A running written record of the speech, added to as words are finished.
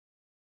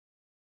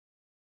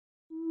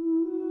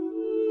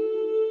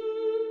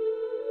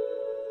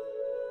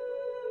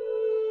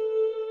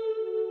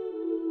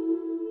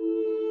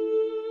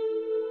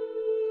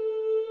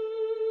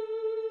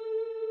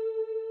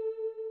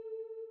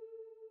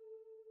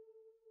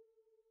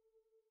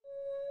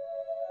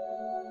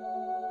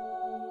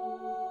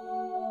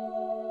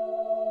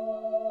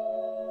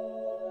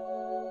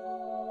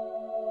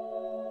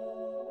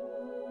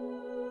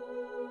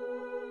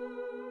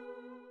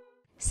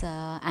So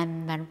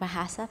I'm Venerable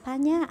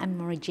Hāsapañña. I'm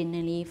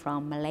originally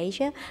from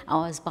Malaysia. I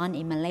was born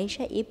in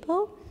Malaysia,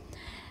 Ipoh.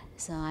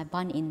 So I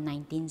born in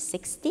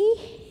 1960.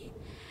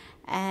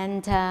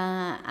 And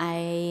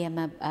I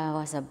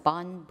was a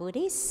born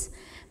Buddhist.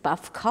 But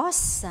of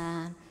course,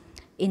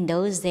 in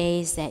those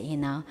days that, you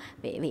know,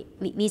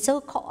 we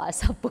so call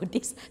ourselves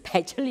Buddhists, but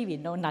actually we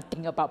know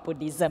nothing about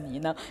Buddhism,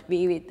 you know.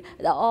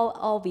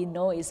 All we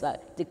know is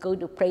to go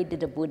to pray to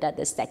the Buddha,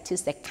 the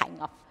statues, that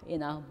kind of, you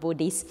know,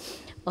 Buddhist.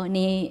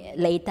 Only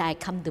later I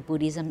come to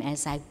Buddhism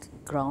as I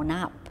grown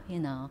up, you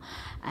know.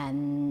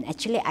 And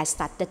actually I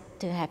started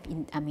to have,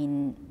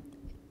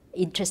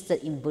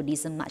 interested in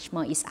Buddhism much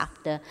more is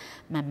after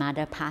my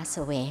mother passed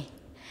away.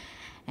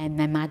 And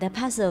my mother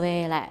passed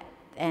away,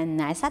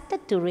 and I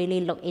started to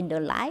really look into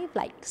life,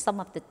 like some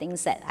of the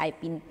things that I've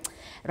been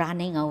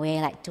running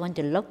away, like to want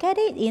to look at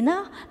it, you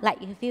know,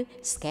 like you feel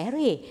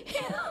scary,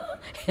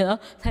 you know,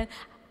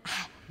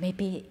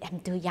 maybe I'm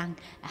too young,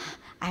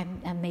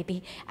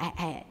 maybe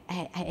I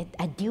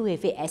deal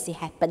with it as it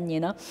happened, you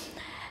know.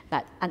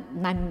 But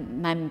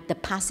the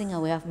passing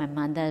away of my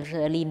mother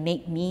really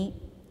made me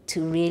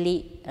to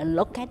really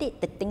look at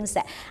it, the things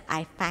that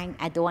I find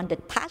I don't want to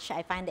touch,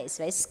 I find that it's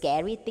a very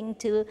scary thing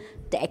to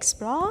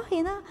explore,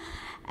 you know.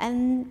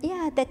 And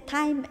yeah, at that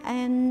time,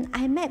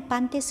 I met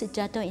Bhante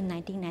Sujato in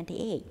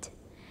 1998.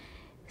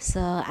 So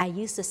I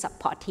used to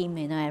support him,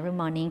 you know, every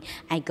morning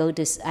I go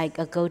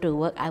to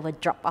work, I would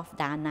drop off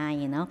Dana,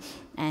 you know,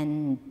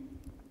 and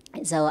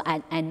so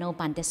I know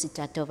Bhante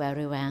Sujato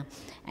very well,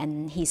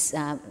 and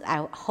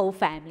our whole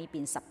family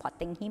been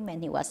supporting him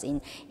when he was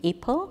in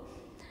Ipoh.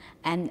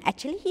 And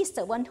actually, he's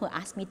the one who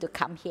asked me to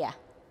come here.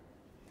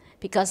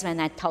 Because when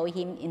I told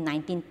him in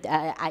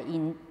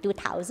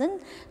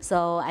 2000,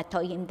 so I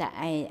told him that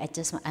I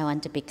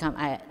want to become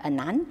a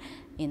nun,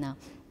 you know.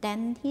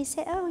 Then he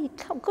said, "Oh, you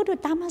go to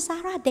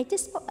Dhammasara. They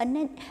just bought a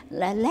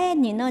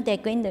land, you know. They're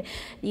going to,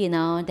 you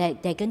know,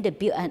 they're going to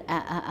build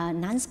a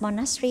nuns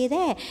monastery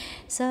there."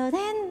 So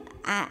then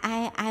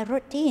I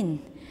wrote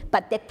in,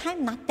 but that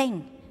time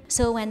nothing.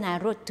 So when I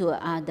wrote to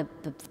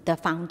the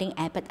founding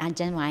abbot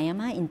Ajahn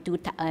Vayama in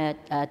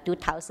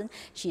 2000,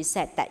 she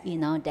said that, you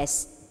know,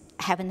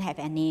 haven't had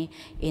any,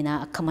 you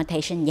know,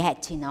 accommodation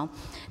yet, you know.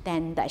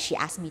 Then she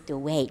asked me to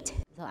wait.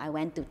 So I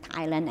went to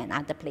Thailand and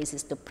other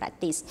places to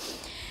practice.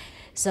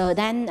 So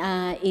then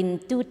in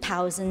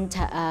 2000,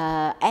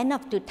 end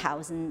of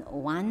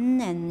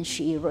 2001, and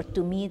she wrote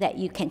to me that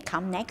you can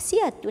come next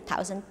year,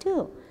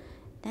 2002.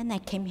 Then I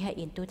came here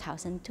in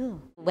 2002.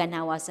 When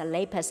I was a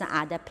layperson,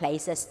 other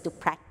places to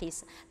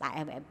practice, like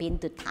I've been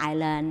to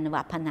Thailand,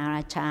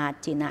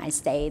 Vapanarachat, you know, I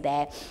stay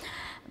there.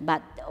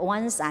 But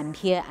once I'm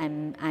here,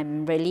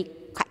 I'm really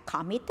quite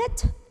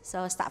committed.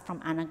 So I start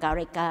from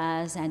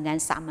Anagarikas, and then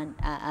some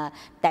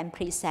 10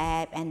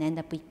 precept, and then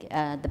the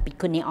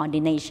Bhikkhuni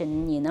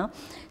ordination, you know.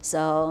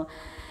 So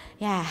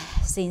yeah,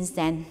 since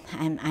then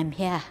I'm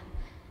here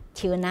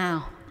till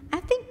now. I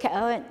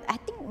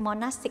think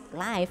monastic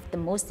life, the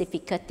most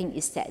difficult thing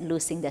is that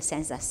losing the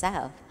sense of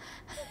self.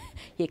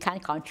 You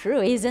can't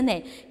control, isn't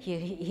it?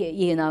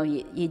 You know,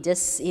 you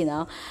just, you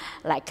know,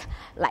 like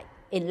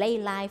in lay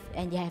life,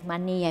 and you have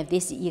money, you have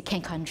this, you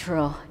can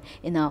control,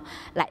 you know,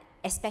 like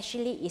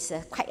especially it's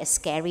quite a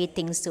scary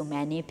thing to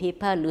many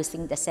people,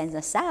 losing the sense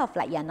of self,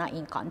 like you're not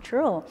in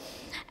control.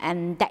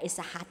 And that is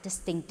the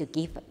hardest thing to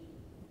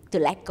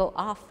let go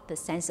of, the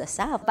sense of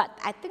self. But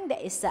I think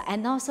that is,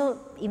 and also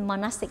in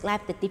monastic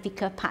life, the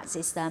difficult part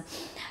is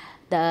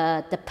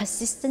the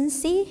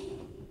persistency,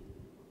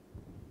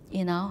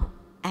 you know,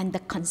 and the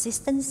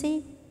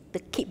consistency, to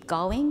keep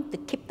going, to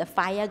keep the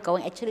fire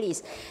going. Actually,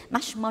 is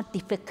much more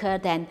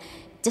difficult than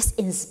just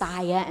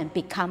inspire and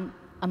become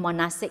a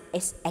monastic.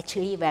 It's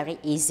actually very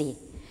easy.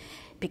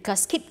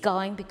 Because keep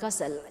going, because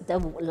the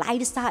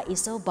lifestyle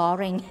is so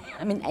boring.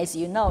 I mean, as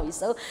you know, it's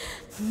so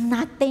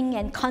nothing,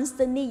 and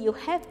constantly you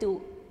have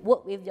to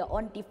work with your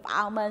own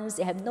defilements.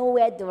 You have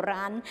nowhere to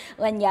run.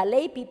 When you're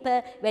lay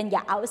people, when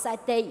you're outside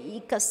there,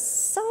 you got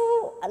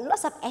a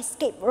lot of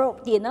escape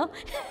route, you know.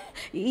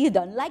 You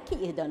don't like it,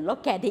 you don't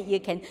look at it, you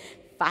can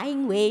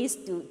find ways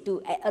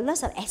to a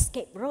lot of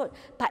escape route.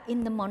 But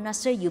in the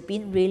monastery, you've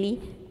been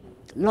really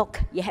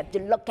you have to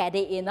look at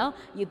it, you know.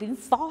 You've been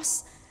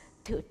forced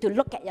to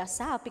look at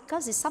yourself,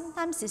 because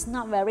sometimes it's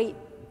not very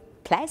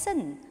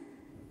pleasant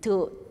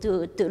to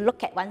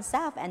look at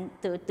oneself, and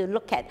to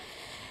look at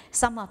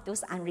some of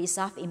those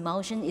unresolved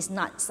emotions is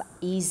not so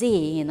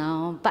easy, you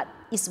know, but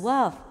it's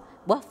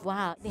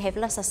worthwhile. They have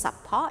lots of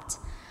support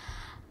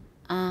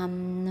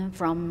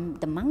from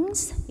the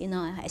monks, you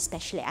know,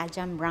 especially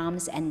Ajahn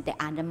Brahms and the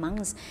other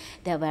monks.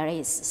 They're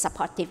very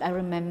supportive. I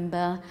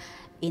remember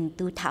in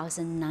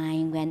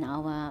 2009 when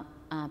our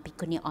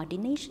Bhikkhuni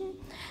ordination,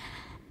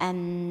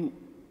 and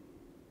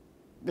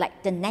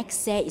like the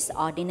next day is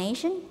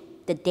ordination.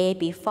 The day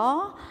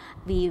before,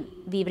 we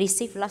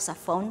received lots of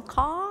phone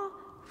calls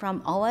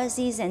from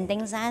overseas and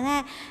things like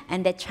that,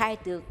 and they try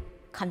to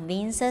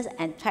convince us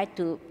and try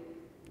to,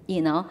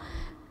 you know,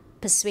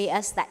 persuade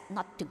us that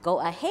not to go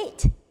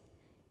ahead.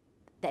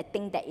 that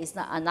think that is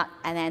not,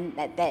 and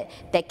then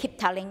they keep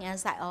telling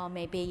us like, oh,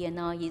 maybe, you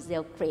know,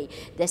 they'll create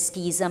the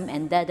schism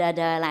and like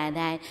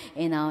that,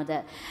 you know.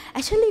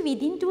 Actually, we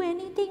didn't do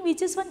anything. We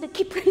just want to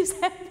keep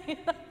present. You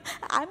know?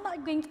 I'm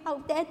not going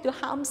out there to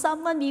harm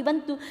someone. We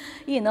want to,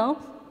 you know.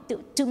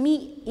 To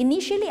me,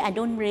 initially, I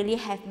don't really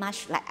have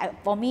much.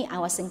 Like for me, I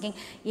was thinking,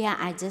 yeah,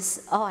 I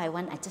just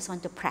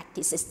want to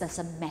practice. It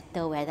doesn't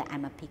matter whether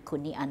I'm a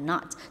bhikkhuni or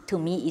not. To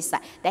me, it's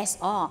like that's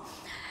all.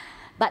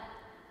 But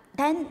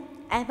then,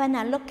 when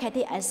I look at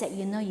it, I said,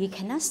 you know, you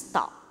cannot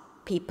stop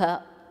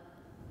people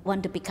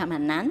want to become a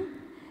nun.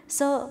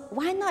 So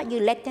why not you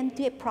let them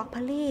do it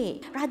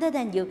properly, rather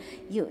than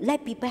you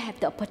let people have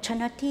the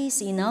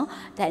opportunities, you know,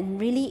 that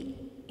really,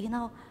 you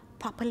know,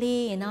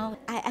 properly, you know.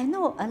 I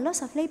know a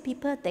lot of lay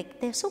people,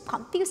 they're so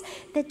confused.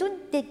 They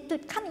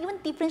can't even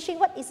differentiate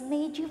what is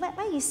Meiji, what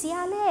is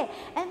Siale,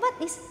 and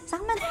what is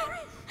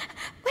Samanera.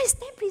 What is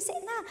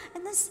Tepisena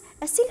and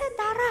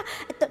Siladara?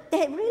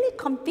 They're really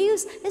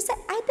confused. They said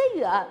either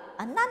you are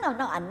a nun or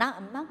not a nun,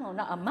 a monk or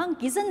not a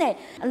monk, isn't it?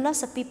 A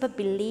lot of people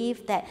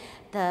believe that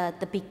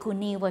the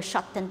bhikkhuni will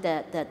shorten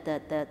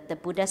the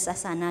Buddha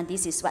Sasana.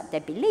 This is what they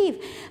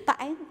believe. But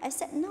I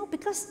said no,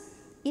 because,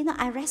 you know,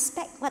 I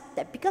respect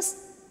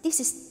because this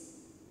is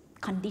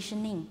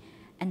conditioning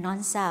and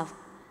non-self.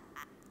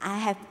 I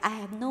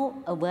have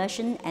no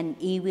aversion and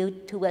evil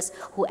towards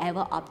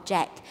whoever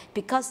object,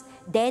 because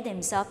they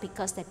themselves,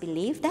 because they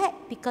believe that,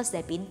 because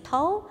they've been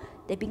told,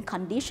 they've been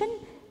conditioned,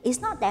 it's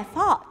not their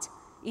fault,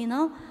 you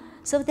know.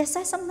 So that's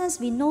why sometimes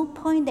we no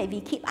point that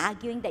we keep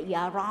arguing that you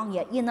are wrong,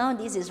 you know,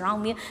 this is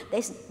wrong,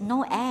 there's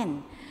no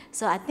end.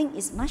 So I think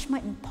it's much more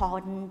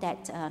important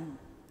that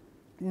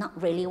not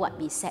really what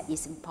we said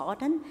is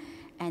important,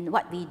 and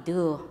what we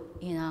do,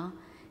 you know.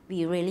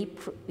 We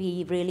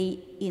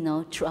really, you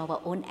know, through our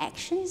own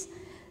actions,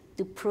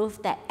 to prove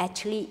that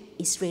actually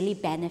it's really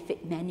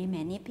benefit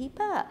many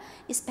people.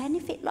 It's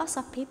benefit lots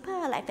of people.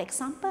 Like, for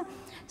example,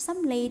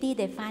 some lady,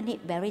 they find it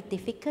very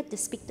difficult to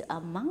speak to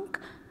a monk.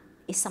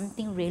 It's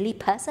something really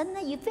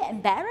personal. You feel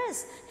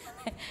embarrassed.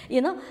 You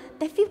know,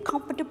 they feel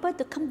comfortable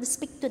to come to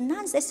speak to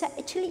nuns. That's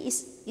actually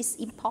is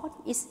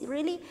important. It's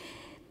really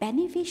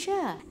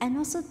beneficial. And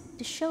also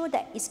to show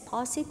that it's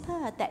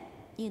possible that,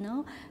 you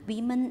know,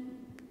 women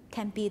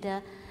can be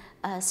the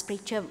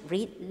spiritual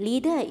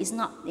leader. Is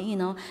not, you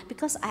know,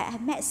 because I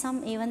have met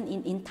some even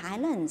in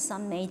Thailand,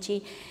 some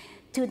Meiji,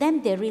 to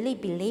them they really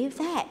believe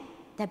that.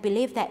 They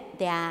believe that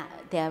they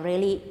are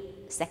really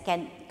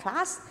second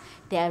class.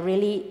 They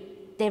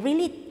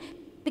really,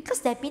 because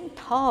they've been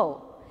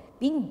told,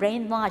 being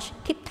brainwashed,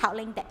 keep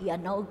telling that you are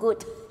no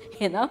good,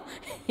 you know,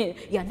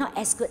 you are not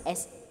as good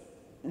as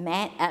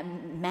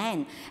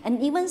man.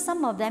 And even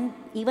some of them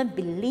even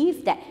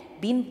believe that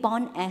being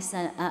born as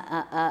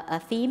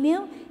a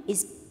female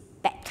is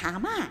bad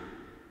karma,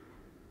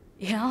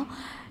 you know.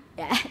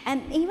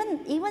 And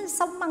even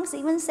some monks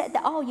even said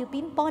that, oh, you've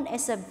been born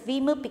as a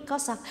female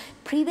because of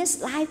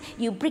previous life,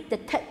 you break the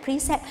third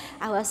precept.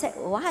 I was said,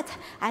 what?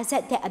 I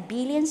said there are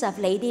billions of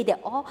ladies, they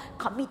all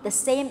commit the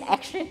same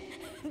action,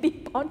 be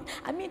born.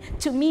 I mean,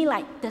 to me,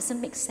 like,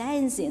 doesn't make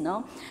sense, you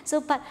know.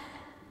 So, but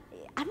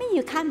I mean,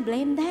 you can't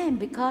blame them,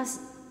 because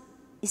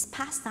it's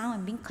passed down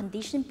and being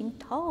conditioned, being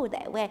told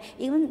that way.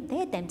 Even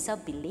they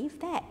themselves believe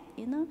that,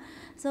 you know.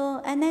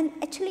 So, and then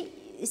actually,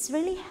 it's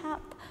really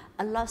helped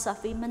a lot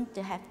of women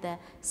to have the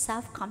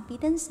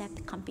self-confidence, have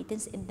the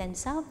confidence in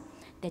themselves.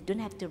 They don't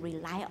have to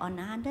rely on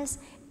others.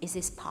 Is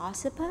this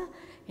possible?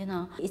 You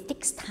know, it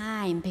takes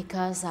time,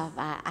 because of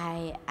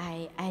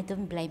I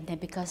don't blame them,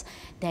 because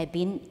they've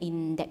been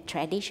in that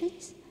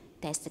traditions.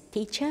 There's the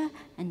teacher,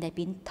 and they've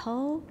been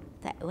told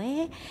that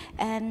way.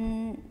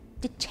 And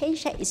to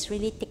change that is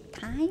really take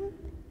time.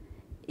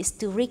 Is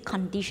to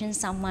recondition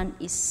someone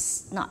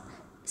is not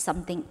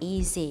something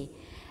easy.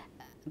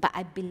 But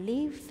I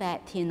believe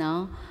that, you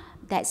know,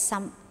 that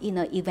some, you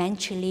know,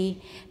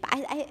 eventually, but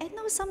I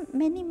know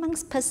many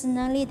monks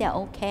personally, they're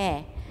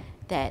okay.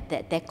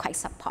 They're quite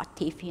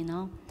supportive, you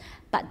know.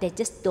 But they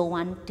just don't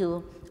want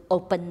to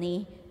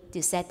openly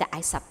to say that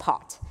I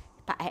support.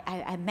 But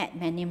I met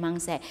many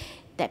monks that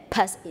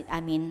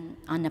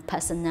on a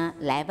personal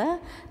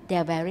level,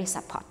 they're very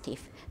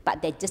supportive.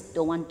 But they just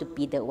don't want to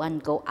be the one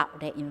go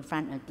out there in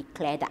front and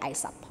declare that I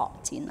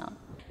support, you know.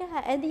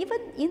 Yeah, and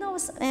even, you know,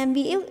 and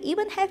we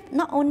even have,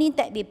 not only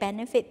that we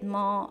benefit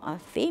more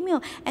of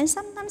female, and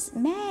sometimes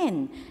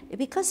men,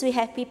 because we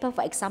have people,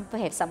 for example,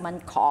 have someone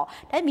call,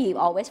 then we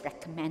always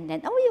recommend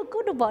them, oh, you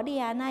go to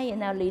Bodhiana, you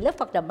know, you look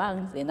for the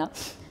monks, you know.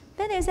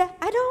 Then they say,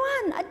 I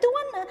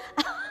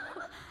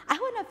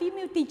want a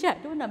female teacher, I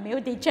don't want a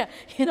male teacher,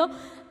 you know.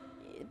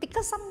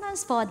 Because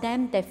sometimes for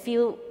them, they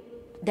feel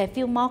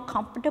more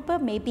comfortable.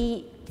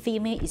 Maybe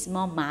female is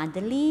more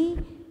motherly.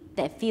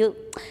 They feel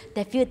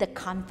the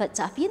comfort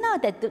of, you know,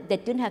 they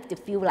don't have to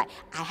feel like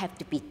I have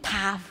to be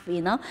tough,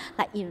 you know.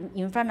 Like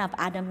in front of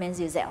other men,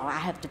 you say, oh, I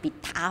have to be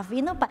tough,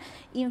 you know. But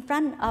in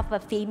front of a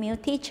female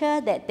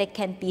teacher, that they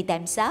can be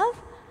themselves.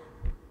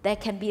 They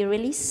can be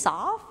really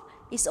soft.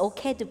 It's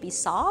okay to be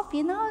soft,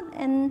 you know.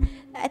 And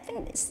I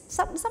think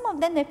some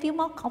of them, they feel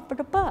more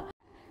comfortable.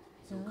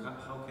 So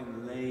how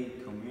can lay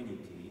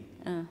community,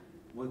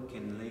 what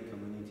can lay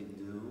community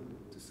do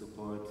to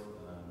support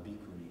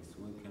bhikkhunis?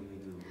 What can we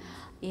do?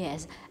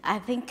 Yes, I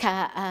think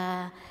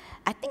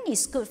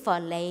it's good for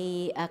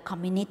lay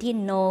community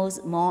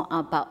knows more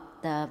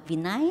about the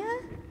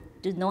Vinaya,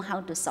 to know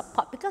how to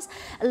support, because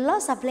a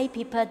lot of lay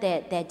people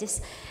they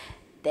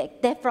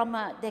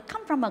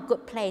come from a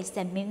good place,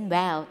 they mean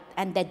well,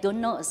 and they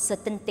don't know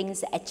certain things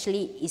that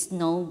actually is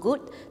no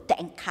good, to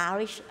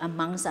encourage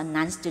amongst the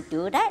nuns to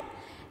do that.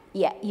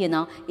 Yeah, you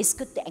know, it's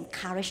good to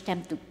encourage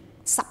them, to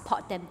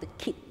support them to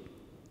keep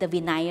the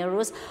Vinaya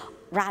rules,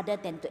 rather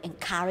than to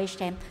encourage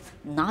them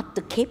not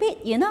to keep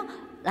it, you know.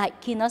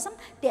 Like, you know,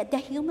 they're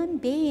human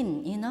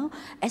beings, you know,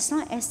 as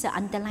long as the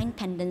underlying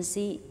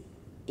tendency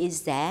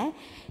is there,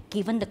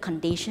 given the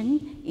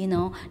condition, you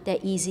know, they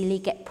easily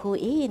get pulled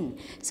in.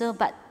 So,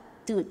 but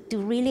to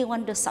really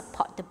want to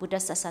support the Buddha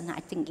Sasana,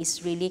 I think it's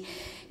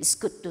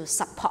good to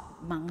support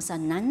monks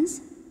and nuns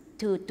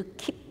to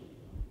keep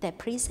their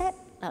precept,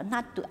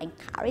 not to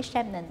encourage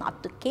them and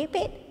not to keep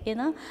it, you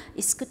know.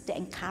 It's good to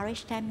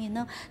encourage them, you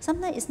know.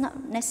 Sometimes it's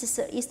not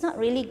necessary, it's not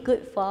really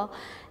good for,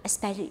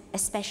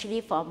 especially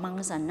for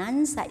monks and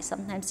nuns, like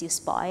sometimes you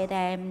spoil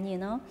them, you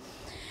know.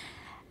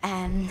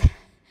 And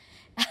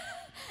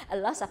a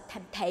lot of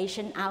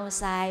temptation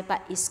outside,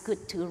 but it's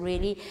good to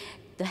really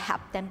to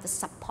help them, to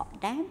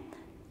support them,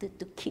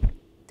 to keep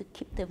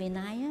the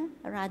Vinaya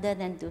rather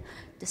than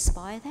to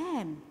spoil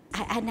them.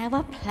 I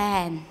never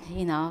planned,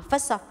 you know.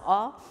 First of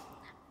all,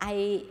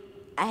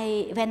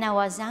 when I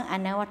was young, I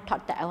never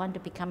thought that I want to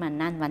become a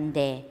nun one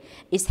day.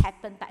 It's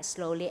happened but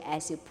slowly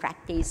as you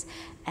practice,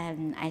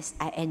 and I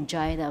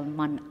enjoy the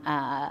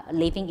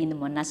living in the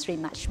monastery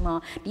much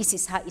more. This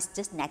is how it's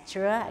just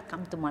natural. I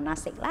come to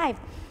monastic life.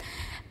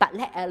 But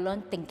let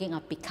alone thinking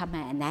of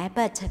becoming an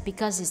abbot,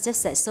 because it's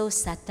just like so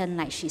certain,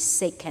 like she's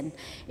sick and,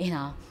 you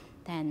know,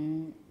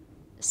 then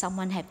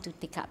someone have to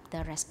take up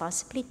the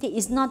responsibility.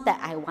 It's not that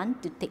I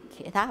want to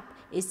take it up.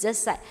 It's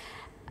just that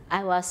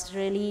I was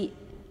really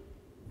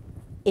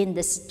in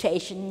the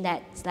situation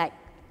that's like,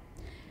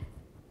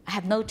 I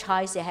have no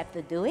choice, I have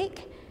to do it,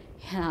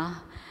 you know.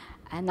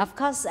 And of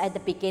course, at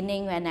the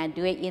beginning when I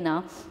do it, you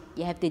know,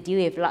 you have to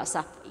deal with lots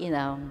of, you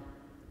know,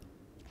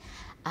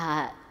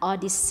 all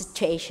these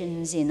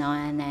situations, you know,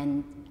 and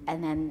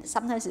then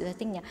sometimes you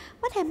think,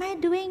 what am I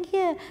doing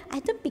here? I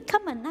don't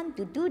become a nun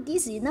to do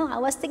this, you know. I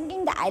was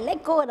thinking that I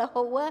let go of the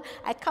whole world.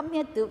 I come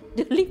here to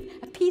live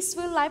a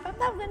peaceful life. I'm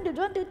not going to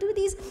want to do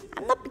this.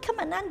 I'm not become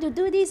a nun to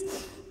do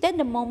this. Then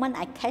the moment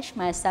I catch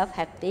myself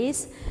have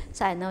this,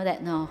 so I know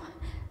that no,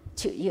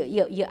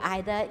 you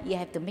either, you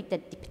have to make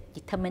the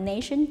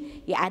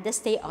determination, you either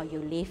stay or you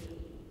leave.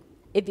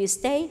 If you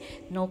stay,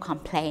 no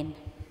complaint.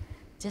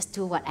 Just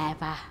do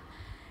whatever.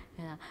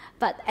 Yeah.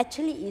 But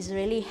actually it's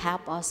really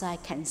helped also. I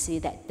can see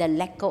that the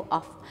let go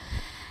of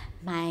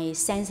my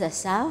sense of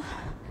self,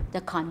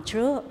 the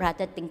control,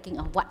 rather thinking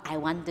of what I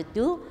want to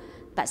do,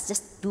 but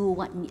just do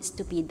what needs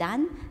to be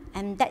done.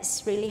 And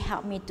that's really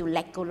helped me to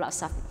let go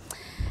lots of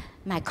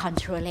my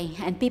controlling.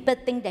 And people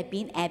think that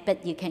being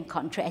abbot you can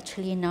control.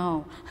 Actually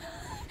no,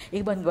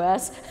 even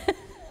worse.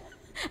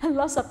 A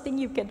lot of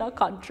things you cannot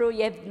control.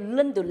 You have to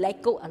learn to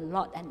let go a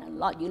lot and a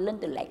lot. You learn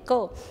to let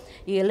go.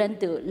 You learn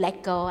to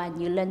let go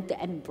and you learn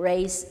to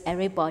embrace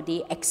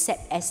everybody,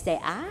 accept as they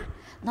are,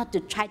 not to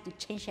try to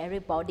change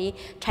everybody,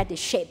 try to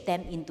shape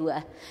them into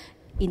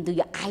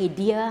your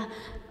idea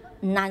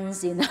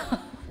nuns, you know.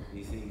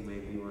 You think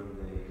maybe one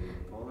day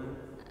Poland?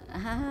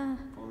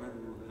 Poland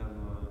will have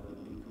a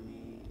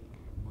bhikkhuni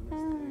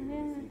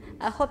monastery?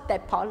 I hope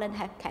that Poland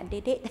have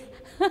candidate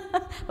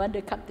want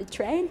to come to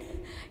train.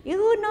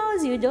 Who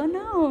knows? You don't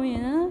know, you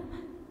know.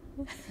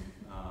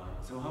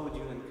 So how would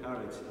you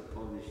encourage the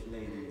Polish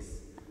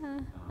ladies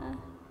to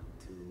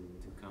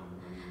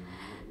come?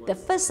 The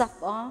first of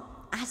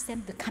all, ask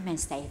them to come and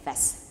stay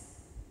first,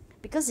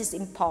 because it's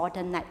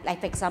important. Like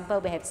for example,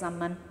 we have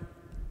someone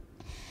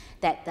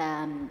that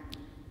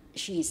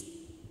she's,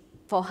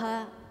 for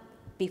her,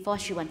 before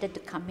she wanted to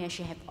come here,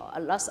 she had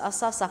all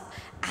sorts of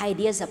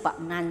ideas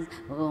about nuns.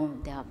 Oh,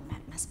 they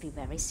must be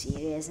very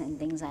serious and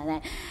things like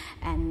that.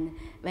 And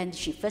when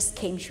she first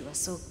came, she was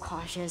so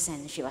cautious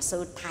and she was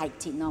so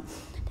tight, you know.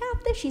 Then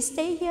after she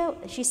stayed here,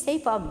 she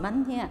stayed for a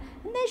month here.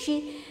 And then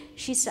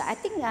she's I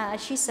think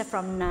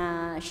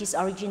she's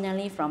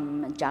originally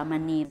from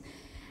Germany.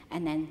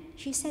 And then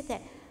she said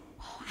that,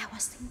 oh, I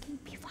was thinking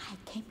before I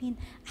came in,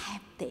 I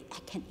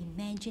can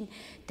imagine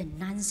the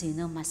nuns, you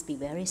know, must be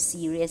very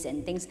serious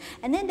and things.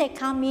 And then they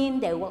come in,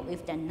 they work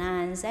with the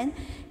nuns, and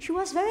she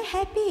was very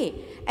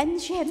happy.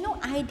 And she had no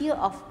idea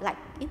of, like,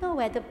 you know,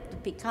 whether to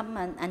become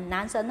a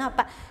nun or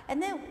not.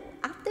 And then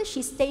after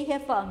she stayed here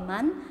for a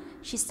month,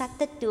 she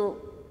started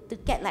to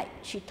get, like,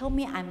 she told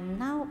me, I'm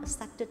now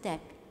started to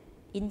have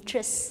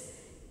interest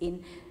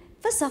in,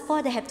 first of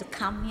all, they have to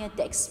come here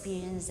to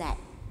experience that.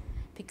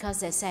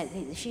 Because they said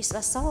she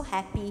was so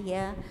happy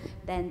here,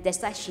 then that's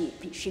why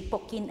she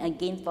booked in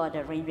again for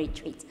the rain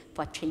retreat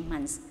for 3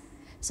 months.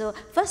 So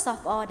first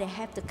of all, they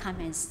have to come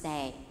and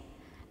stay.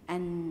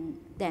 and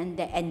then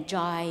they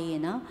enjoy, you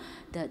know,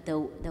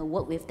 the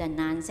work with the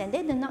nuns, and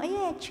they don't know,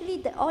 yeah,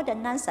 actually all the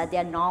nuns are,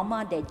 they're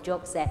normal, they're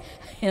jokes, that,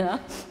 you know,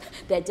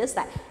 they're just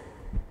like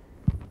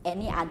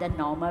any other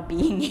normal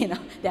being, you know,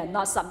 they're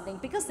not something,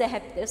 because they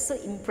have this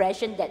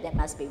impression that they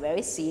must be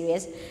very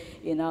serious,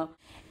 you know.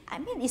 I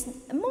mean,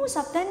 most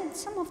of them,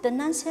 some of the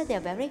nuns here, they're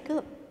very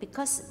good,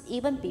 because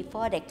even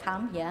before they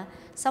come here,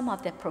 some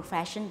of the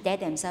profession, they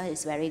themselves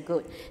is very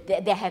good.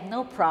 They have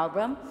no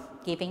problem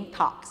giving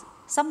talks.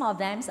 Some of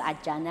them are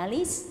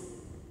journalists.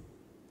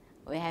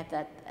 We have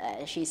that,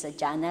 she's a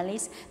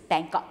journalist,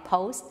 Bangkok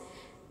Post,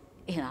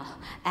 you know,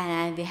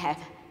 and we have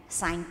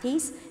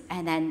scientists,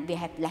 and then we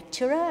have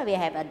lecturer, we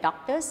have a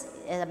doctors,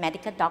 a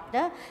medical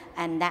doctor,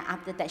 and then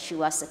after that she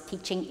was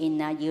teaching in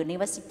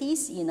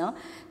universities, you know.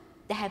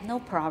 They have no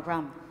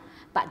problem,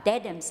 but they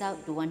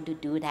themselves don't want to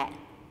do that.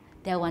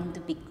 They want to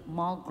be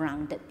more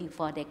grounded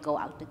before they go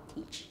out to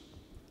teach.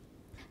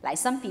 Like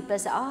some people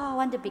say, oh, I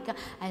want to become,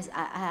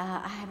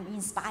 I'm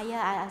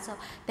inspired. So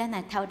then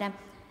I tell them,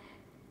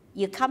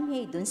 you come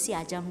here, you don't see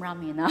Ajahn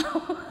Brahm, you know.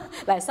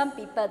 Like some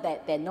people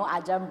that they know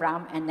Ajahn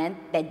Brahm, and then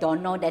they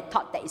don't know, they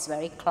thought that it's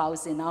very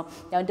close, you know.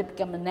 They want to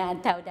become a nun,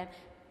 and tell them,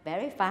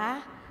 very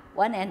far,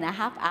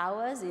 1.5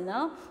 hours, you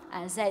know.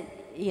 I said,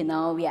 you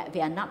know, we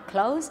are not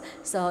close.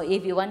 So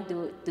if you want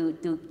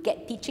to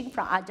get teaching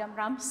from Ajahn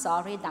Brahm,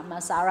 sorry,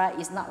 Dhammasara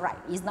is not right.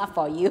 It's not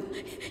for you.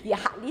 You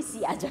hardly see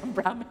Ajahn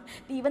Brahm.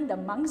 Even the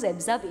monks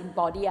themselves in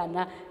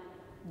Bodhiana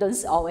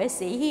don't always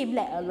see him,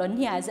 let alone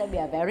here. I said, we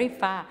are very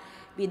far.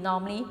 We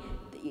normally,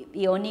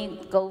 we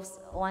only go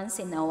once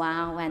in a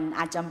while. When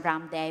Ajahn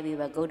Brahm there, we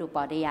will go to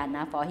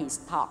Bodhiana for his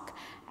talk.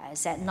 I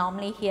said,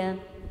 normally here,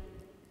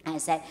 I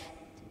said,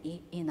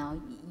 you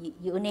know,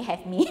 you only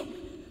have me.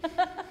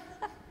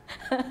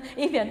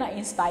 If you're not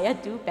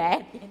inspired, too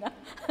bad, you know.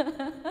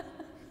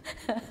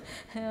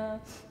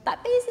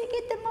 But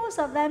basically, most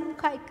of them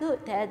quite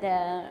good.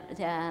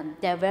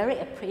 They're very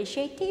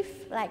appreciative,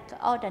 like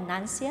all the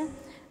nuns here,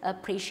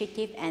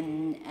 appreciative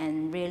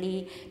and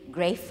really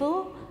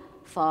grateful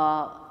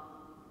for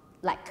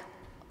like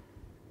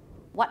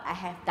what I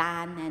have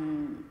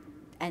done,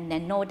 and they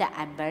know that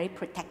I'm very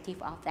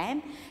protective of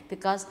them,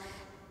 because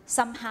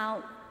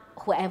somehow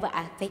whoever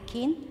I take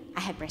in,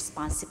 I have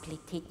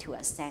responsibility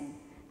towards them.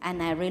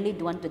 And I really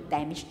don't want to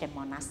damage the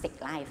monastic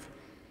life.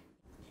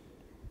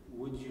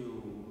 Would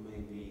you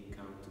maybe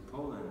come to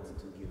Poland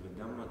to give a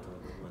Dhamma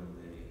talk one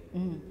day?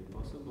 Would it be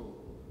possible?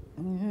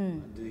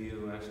 Do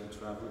you actually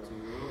travel to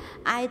Europe?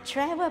 I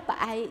travel, but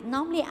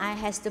normally I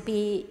have to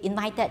be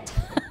invited.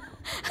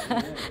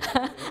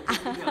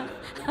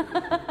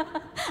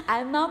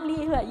 I'm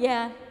normally,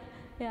 yeah.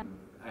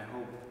 I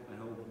hope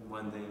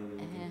one day you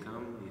will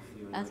come if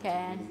you're not too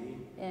busy.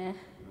 Yeah.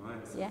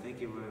 Alright, so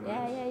thank you very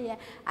much. Yeah.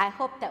 I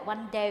hope that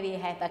one day we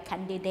have a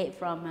candidate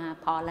from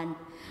Poland.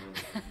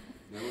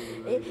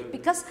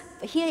 Because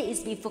here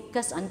is we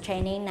focus on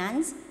training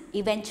nuns.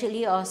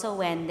 Eventually, also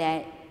when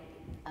they,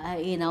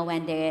 you know,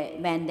 when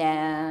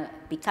they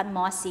become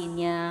more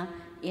senior,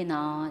 you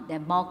know, they're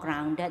more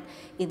grounded.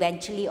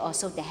 Eventually,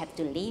 also they have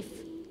to leave,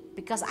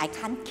 because I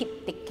can't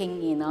keep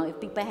thinking, you know,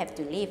 if people have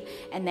to leave,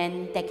 and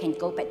then they can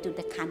go back to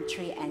the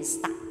country and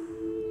start